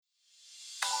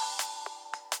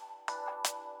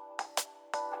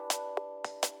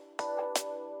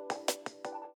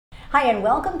Hi, and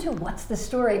welcome to What's the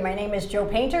Story? My name is Jo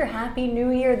Painter. Happy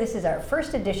New Year. This is our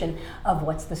first edition of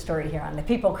What's the Story here on the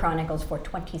People Chronicles for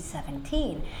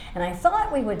 2017. And I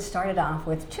thought we would start it off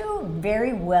with two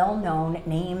very well-known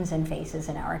names and faces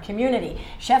in our community.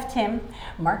 Chef Tim,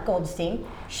 Mark Goldstein,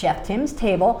 Chef Tim's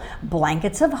Table,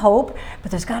 Blankets of Hope.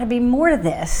 But there's got to be more to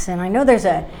this. And I know there's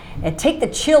a Take the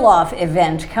Chill Off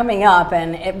event coming up,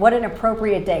 and what an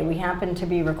appropriate day. We happen to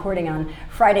be recording on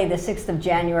Friday the 6th of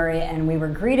January, and we were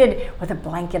greeted with a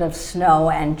blanket of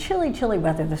snow and chilly, chilly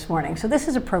weather this morning. So this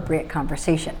is appropriate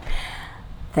conversation.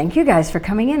 Thank you guys for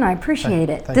coming in. I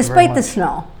appreciate it, despite the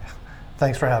snow.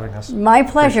 Thanks for having us. My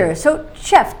pleasure. So,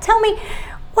 Chef, tell me,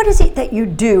 what is it that you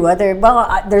do?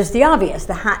 There's the obvious.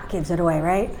 The hat gives it away,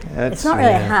 right? It's not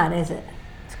really a hat, is it?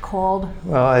 It's called...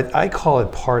 Well, I call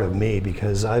it part of me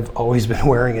because I've always been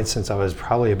wearing it since I was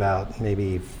probably about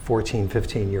maybe 14,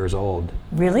 15 years old.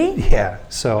 Really? Yeah.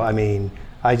 So, I mean,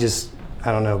 I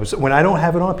don't know. When I don't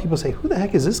have it on, people say, who the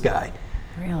heck is this guy?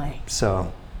 Really?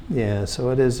 So, yeah,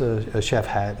 so it is a chef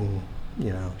hat and,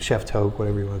 chef toque,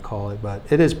 whatever you want to call it, but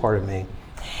it is part of me.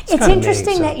 It's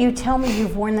interesting that you tell me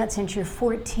you've worn that since you're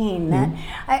 14. Mm-hmm.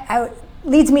 That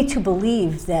leads me to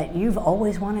believe that you've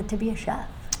always wanted to be a chef.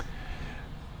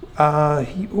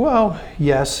 Well,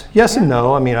 yes and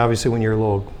no. I mean, obviously when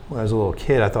I was a little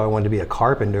kid, I thought I wanted to be a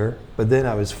carpenter, but then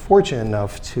I was fortunate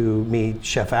enough to meet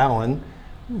Chef Allen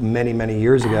many, many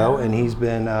years ago, and he's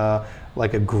been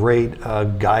like a great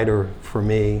guider for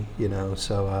me,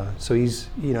 so he's,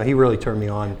 he really turned me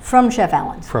on. From Chef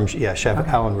Allen? Chef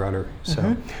Alan Rudder.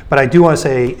 So, But I do want to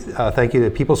say thank you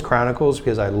to People's Chronicles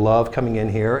because I love coming in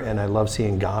here and I love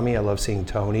seeing Gami, I love seeing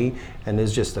Tony, and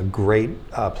it's just a great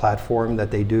platform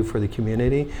that they do for the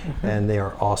community, and they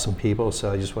are awesome people,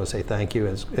 so I just want to say thank you.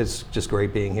 It's just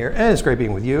great being here, and it's great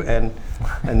being with you and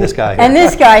this guy here. And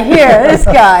this guy here, this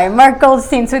guy, Mark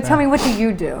Goldstein. So tell me, what do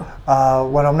you do?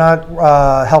 When I'm not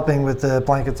helping with the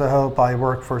Blankets of Hope, I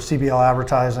work for CBL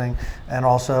Advertising, and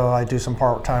also I do some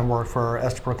part-time work for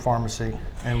Estabrook Pharmacy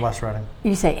in West Reading.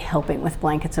 You say helping with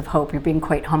Blankets of Hope. You're being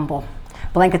quite humble.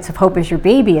 Blankets of Hope is your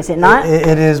baby, is it not?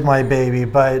 It is my baby,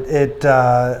 but it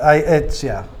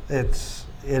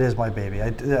is my baby.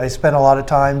 I spend a lot of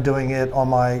time doing it on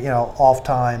my off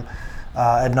time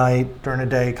at night, during the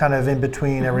day, kind of in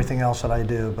between everything else that I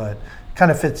do, but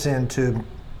kind of fits into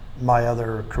my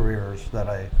other careers that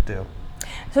I do.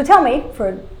 So tell me,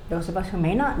 for those of us who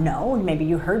may not know, and maybe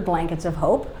you heard Blankets of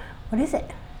Hope, what is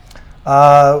it?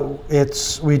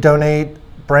 We donate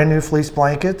brand new fleece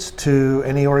blankets to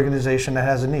any organization that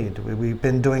has a need. We've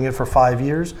been doing it for 5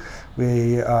 years.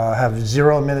 We have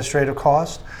zero administrative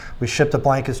cost. We ship the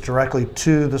blankets directly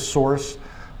to the source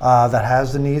that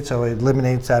has the need, so it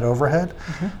eliminates that overhead.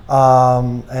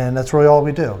 And that's really all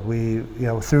we do. We,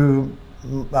 through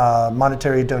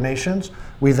monetary donations,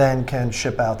 we then can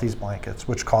ship out these blankets,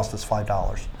 which cost us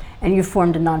 $5. And you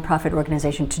formed a nonprofit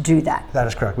organization to do that? That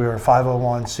is correct. We were a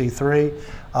 501c3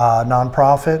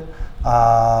 nonprofit,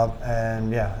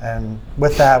 and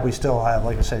with that, we still have,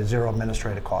 like I say, zero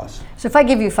administrative costs. So if I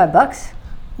give you $5,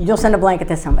 you'll send a blanket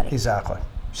to somebody? Exactly.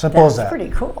 Simple as that. That's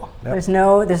pretty cool.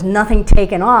 Yep. There's nothing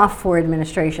taken off for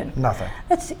administration. Nothing.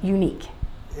 That's unique.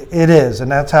 It is,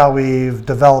 and that's how we've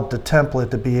developed a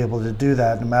template to be able to do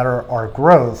that. No matter our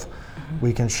growth,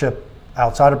 we can ship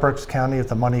outside of Berks County. If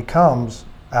the money comes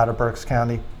out of Berks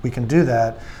County, we can do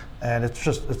that, and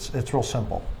it's real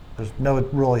simple. There's no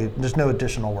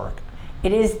additional work.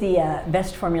 It is the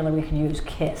best formula we can use,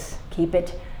 KISS. Keep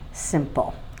it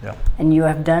simple. Yeah. And you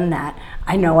have done that.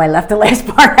 I know I left the last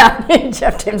part out.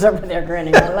 Chef Tim's over there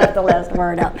grinning. I left the last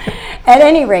word out. At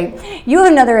any rate, you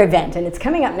have another event, and it's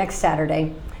coming up next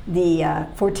Saturday, the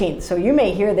 14th. So you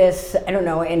may hear this, I don't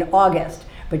know, in August,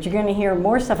 but you're going to hear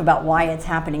more stuff about why it's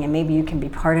happening, and maybe you can be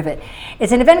part of it.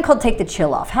 It's an event called Take the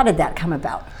Chill Off. How did that come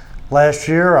about? Last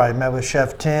year, I met with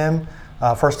Chef Tim.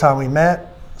 First time we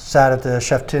met, sat at the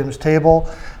Chef Tim's table,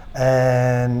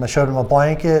 and I showed him a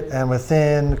blanket, and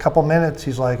within a couple minutes,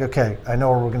 he's like, okay, I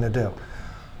know what we're going to do.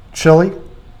 Chili,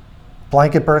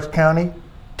 blanket, Berks County,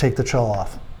 take the chill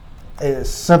off. As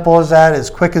simple as that, as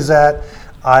quick as that.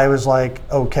 I was like,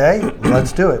 okay,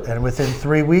 let's do it. And within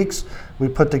 3 weeks, we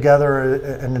put together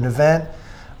an event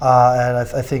at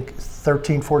I think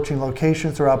 13, 14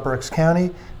 locations throughout Berks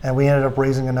County, and we ended up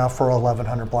raising enough for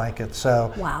 1,100 blankets.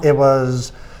 So wow. It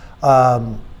was,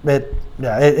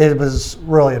 it was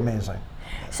really amazing.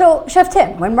 So Chef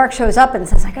Tim, when Mark shows up and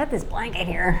says, I got this blanket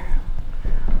here,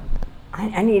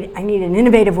 I need an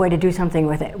innovative way to do something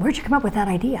with it. Where'd you come up with that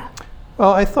idea?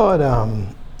 Well, I thought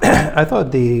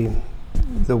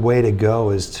the way to go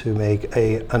is to make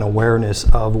an awareness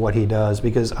of what he does,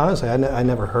 because honestly, I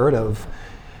never heard of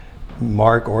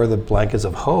Mark or the Blankets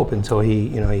of Hope until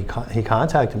he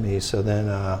contacted me. So then,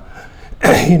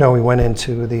 we went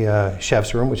into the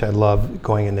chef's room, which I love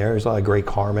going in there. There's a lot of great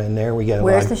karma in there. We get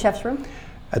Where's the chef's room?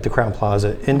 At the Crown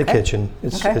Plaza in the kitchen.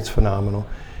 It's phenomenal.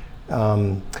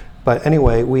 But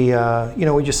anyway, we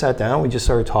just sat down, we just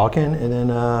started talking, and then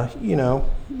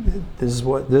this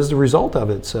is the result of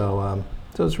it. So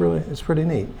it's pretty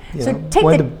neat.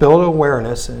 Wanted to build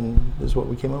awareness, and this is what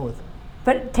we came up with.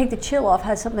 But Take the Chill Off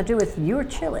has something to do with your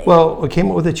chili. Well, we came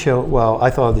up with the chill. Well, I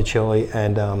thought of the chili,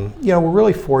 and we're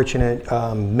really fortunate.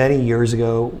 Many years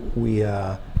ago, we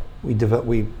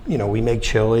make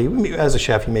chili. As a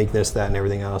chef, you make this, that, and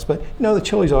everything else. But the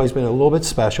chili's always been a little bit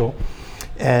special,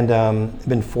 and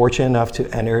been fortunate enough to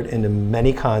enter it into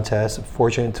many contests.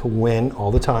 Fortunate to win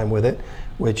all the time with it,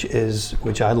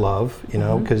 which I love.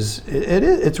 Because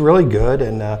it's really good,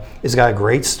 and it's got a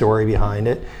great story behind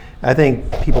it. I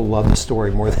think people love the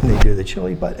story more than they do the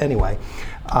chili. But anyway.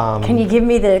 Can you give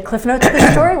me the Cliff Notes of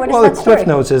the story? What is that Well, the story? Cliff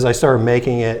Notes is I started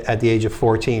making it at the age of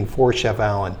 14 for Chef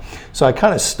Allen. So I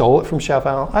kind of stole it from Chef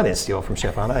Allen. I didn't steal it from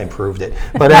Chef Allen. I improved it.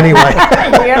 But anyway.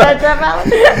 You hear that, Chef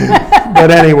Allen? But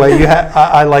anyway,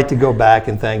 I like to go back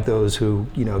and thank those who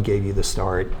gave you the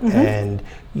start. And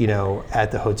at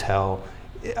the hotel,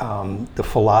 the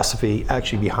philosophy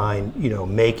actually behind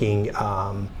making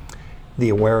the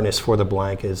awareness for the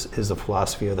blank is the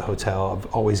philosophy of the hotel of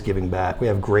always giving back. We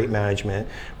have great management,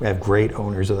 we have great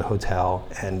owners of the hotel,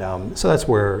 and so that's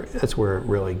where it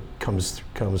really comes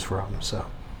from. So.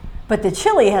 But the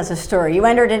chili has a story. You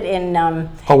entered it in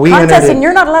we contests, and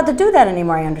you're not allowed to do that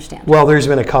anymore, I understand. Well, there's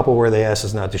been a couple where they asked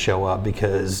us not to show up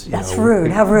because That's rude.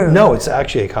 How rude. No, it's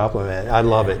actually a compliment. I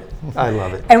love it.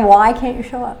 And why can't you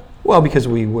show up? Well, because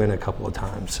we win a couple of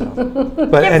times. So, but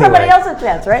Give anyway. somebody else a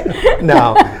chance, right?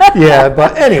 No, yeah,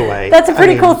 but anyway. That's a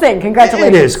pretty cool thing.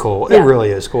 Congratulations. It is cool. Yeah. It really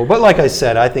is cool. But like I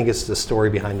said, I think it's the story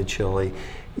behind the chili,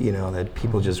 that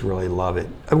people just really love it.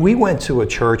 We went to a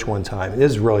church one time.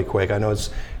 This is really quick. I know it's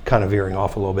kind of veering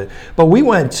off a little bit. But we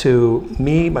went to,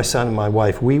 me, my son, and my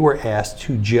wife, we were asked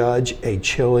to judge a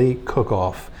chili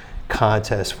cook-off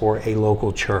contest for a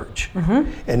local church.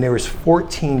 And there was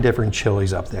 14 different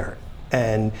chilies up there.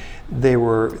 And they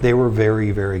were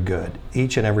very, very good,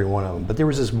 each and every one of them. But there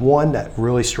was this one that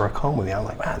really struck home with me. I'm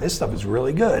like, man, this stuff is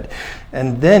really good.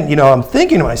 And then, I'm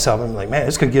thinking to myself, I'm like, man,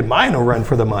 this could give mine a run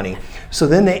for the money. So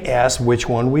then they asked which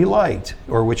one we liked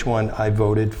or which one I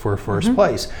voted for first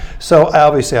place. So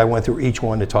obviously I went through each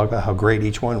one to talk about how great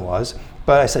each one was.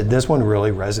 But I said, this one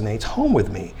really resonates home with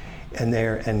me. And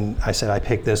I said, I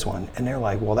picked this one. And they're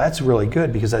like, well, that's really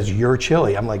good because that's your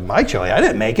chili. I'm like, my chili? I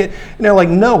didn't make it. And they're like,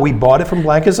 no, we bought it from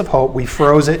Blankets of Hope. We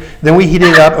froze it. Then we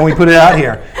heated it up and we put it out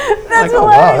here. That's like, oh,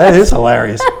 wow, that is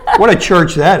hilarious. What a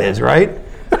church that is, right?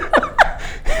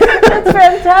 That's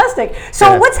fantastic.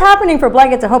 So what's happening for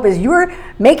Blankets of Hope is you're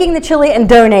making the chili and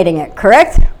donating it,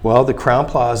 correct? Well, the Crown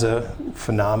Plaza,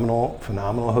 phenomenal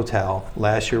hotel.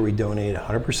 Last year we donated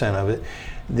 100% of it.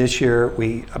 This year,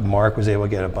 Mark was able to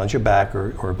get a bunch of back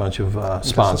or a bunch of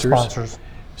sponsors.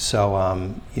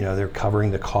 So, they're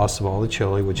covering the cost of all the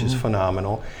chili, which is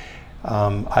phenomenal.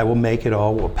 I will make it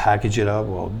all. We'll package it up.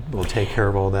 We'll take care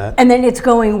of all that. And then it's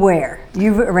going where?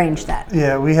 You've arranged that.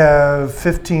 Yeah, we have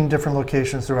 15 different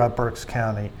locations throughout Berks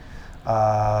County.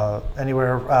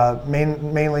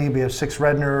 Mainly we have 6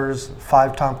 Redners,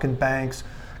 5 Tompkins Banks,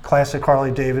 Classic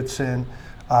Harley-Davidson,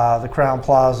 the Crown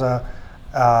Plaza,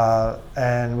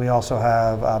 and we also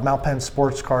have Mount Penn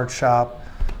Sports Card Shop,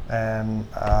 and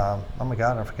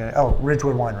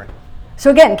Ridgewood Winery. So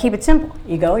again, keep it simple.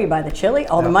 You go, you buy the chili,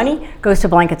 all the money goes to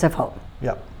Blankets of Hope.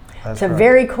 Yep. It's a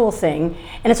very cool thing.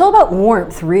 And it's all about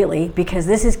warmth, really, because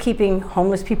this is keeping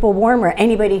homeless people warm, or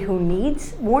anybody who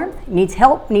needs warmth, needs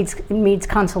help, needs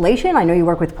consolation. I know you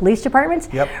work with police departments.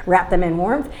 Yep. Wrap them in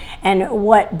warmth. And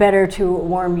what better to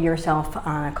warm yourself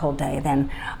on a cold day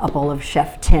than a bowl of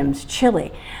Chef Tim's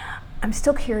chili? I'm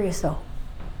still curious, though.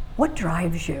 What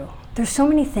drives you? There's so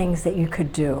many things that you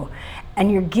could do.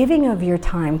 And you're giving of your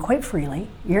time quite freely,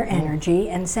 your energy,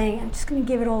 and saying, I'm just going to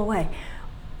give it all away.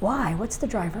 Why? What's the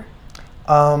driver?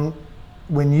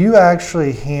 When you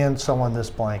actually hand someone this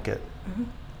blanket,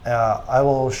 I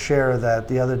will share that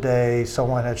the other day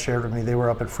someone had shared with me, they were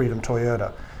up at Freedom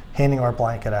Toyota handing our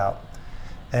blanket out.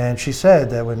 And she said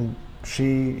that when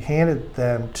she handed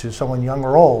them to someone young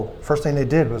or old, first thing they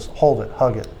did was hold it,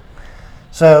 hug it.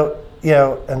 So,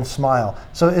 and smile.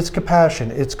 So it's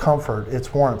compassion, it's comfort,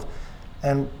 it's warmth.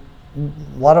 And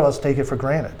a lot of us take it for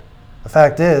granted. The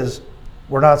fact is,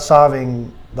 we're not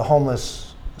solving the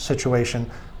homeless situation,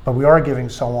 but we are giving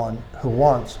someone who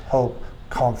wants hope,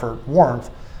 comfort,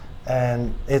 warmth,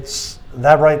 And it's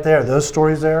that right there, those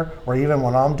stories there, or even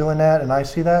when I'm doing that and I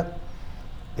see that,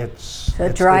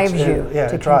 it drives you yeah,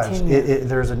 to it drives. continue.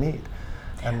 There's a need.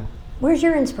 And where's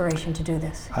your inspiration to do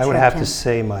this? I would Chef have Tim? to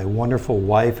say my wonderful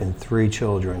wife and 3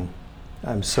 children.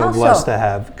 I'm so How blessed so? to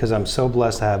have, because I'm so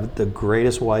blessed to have the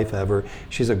greatest wife ever.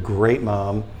 She's a great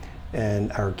mom,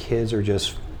 and our kids are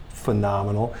just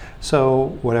phenomenal.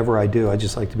 So whatever I do, I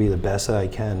just like to be the best that I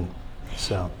can.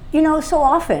 So. You know, so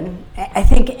often, I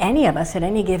think any of us at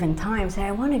any given time say,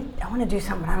 I want to do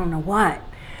something, I don't know what.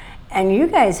 And you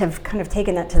guys have kind of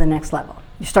taken that to the next level.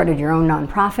 You started your own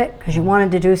nonprofit because you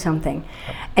wanted to do something.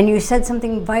 And you said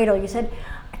something vital. You said,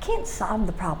 I can't solve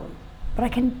the problem, but I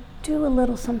can do a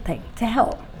little something to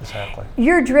help. exactly.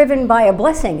 You're driven by a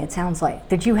blessing, it sounds like,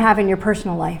 that you have in your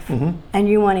personal life, and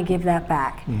you want to give that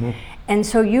back. And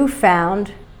so you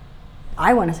found,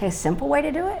 I want to say, a simple way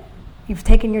to do it. You've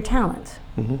taken your talents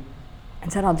and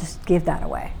said, I'll just give that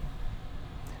away.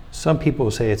 Some people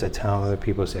say it's a talent, other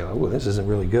people say, oh, well, this isn't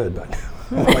really good, but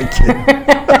I'm like kidding.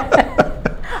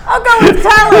 I'll go with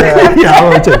talent. Yeah, I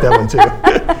want to take that one too.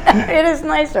 It is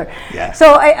nicer. Yeah.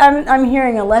 So I'm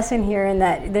hearing a lesson here in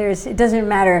that it doesn't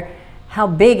matter how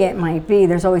big it might be,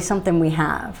 there's always something we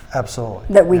have Absolutely.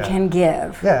 that we Yeah. can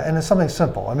give. Yeah, and it's something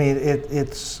simple. I mean,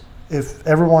 it's if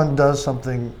everyone does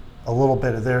something, a little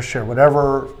bit of their share,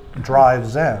 whatever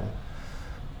drives them,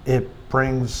 it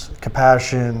brings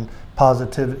compassion,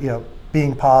 positive,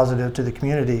 being positive to the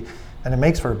community, and it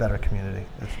makes for a better community.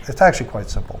 It's actually quite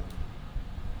simple.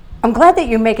 I'm glad that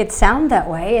you make it sound that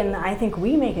way, and I think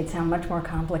we make it sound much more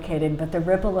complicated, but the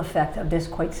ripple effect of this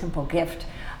quite simple gift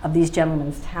of these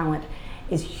gentlemen's talent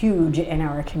is huge in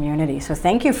our community. So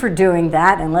thank you for doing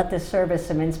that, and let this serve as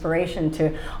some inspiration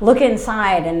to look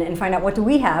inside and find out what do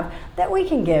we have that we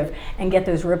can give and get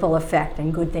those ripple effect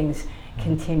and good things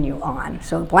continue on.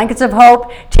 So Blankets of Hope,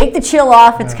 take the chill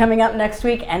off. It's coming up next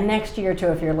week and next year too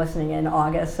if you're listening in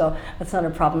August. So that's not a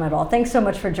problem at all. Thanks so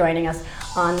much for joining us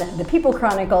on the People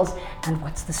Chronicles and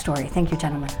What's the Story. Thank you,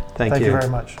 gentlemen. Thank Thank you. you very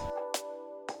much.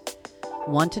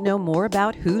 Want to know more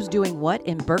about who's doing what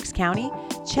in Berks County?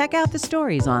 Check out the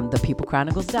stories on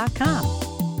thepeoplechronicles.com.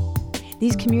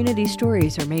 These community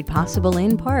stories are made possible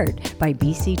in part by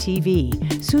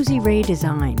BCTV, Susie Ray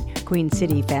Design, Queen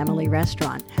City Family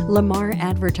Restaurant, Lamar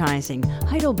Advertising,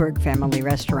 Heidelberg Family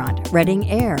Restaurant, Reading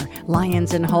Air,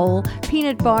 Lions and Hole,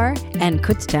 Peanut Bar, and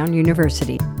Kutztown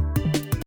University.